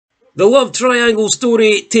The love triangle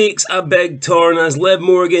story takes a big turn as Liv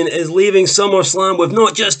Morgan is leaving SummerSlam with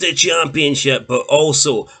not just the championship, but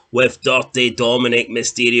also with Dirty Dominik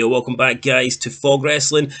Mysterio. Welcome back, guys, to Fog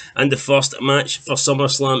Wrestling, and the first match for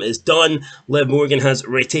SummerSlam is done. Liv Morgan has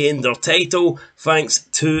retained her title thanks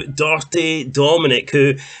to Dirty Dominik,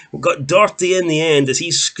 who got dirty in the end as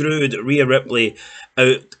he screwed Rhea Ripley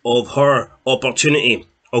out of her opportunity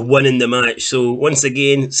of winning the match. So once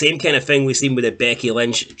again, same kind of thing we've seen with the Becky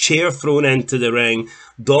Lynch chair thrown into the ring.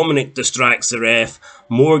 Dominik distracts the ref.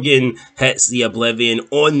 Morgan hits the Oblivion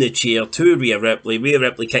on the chair to Rhea Ripley. Rhea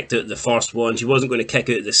Ripley kicked out the first one. She wasn't going to kick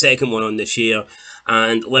out the second one on the chair.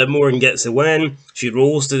 And Liv Morgan gets the win. She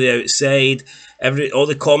rolls to the outside. All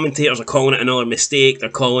the commentators are calling it another mistake. They're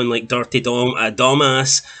calling like Dirty Dom a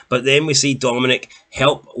dumbass. But then we see Dominik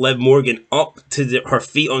help Liv Morgan up to her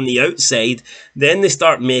feet on the outside. Then they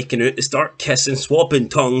start making out. They start kissing, swapping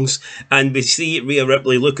tongues. And we see Rhea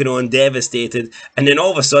Ripley looking on devastated. And then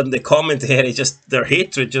all of a sudden the commentary, their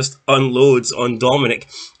hatred just unloads on Dominik,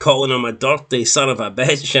 calling him a dirty son of a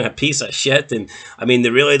bitch and a piece of shit. And I mean, they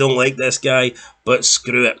really don't like this guy. But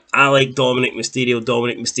screw it. I like Dominik Mysterio.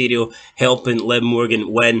 Dominik Mysterio helping Liv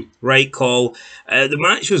Morgan win. Right call. The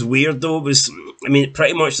match was weird though.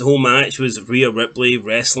 Pretty much the whole match was Rhea Ripley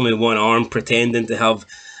wrestling with one arm, pretending to have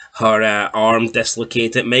her arm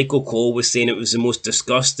dislocated. Michael Cole was saying it was the most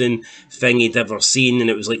disgusting thing he'd ever seen, and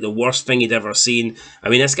it was like the worst thing he'd ever seen. I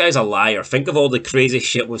mean, this guy's a liar. Think of all the crazy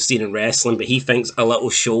shit we've seen in wrestling, but he thinks a little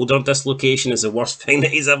shoulder dislocation is the worst thing that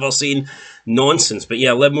he's ever seen. Nonsense. But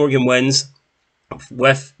yeah, Liv Morgan wins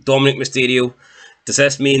with Dominik Mysterio. Does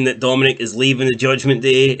this mean that Dominik is leaving the Judgment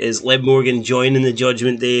Day? Is Liv Morgan joining the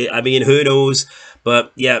Judgment Day? I mean, who knows?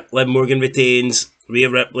 But yeah, Liv Morgan retains. Rhea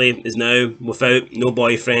Ripley is now without no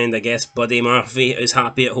boyfriend. I guess Buddy Murphy is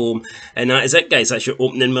happy at home. And that is it, guys. That's your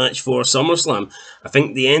opening match for SummerSlam. I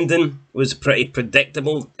think the ending was pretty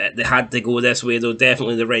predictable. They had to go this way, though.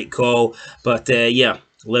 Definitely the right call. But yeah,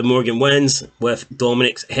 Liv Morgan wins with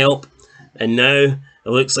Dominik's help. And now it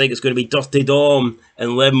looks like it's going to be Dirty Dom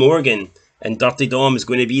and Liv Morgan. And Dirty Dom is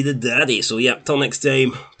going to be the daddy. So yeah, till next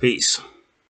time. Peace.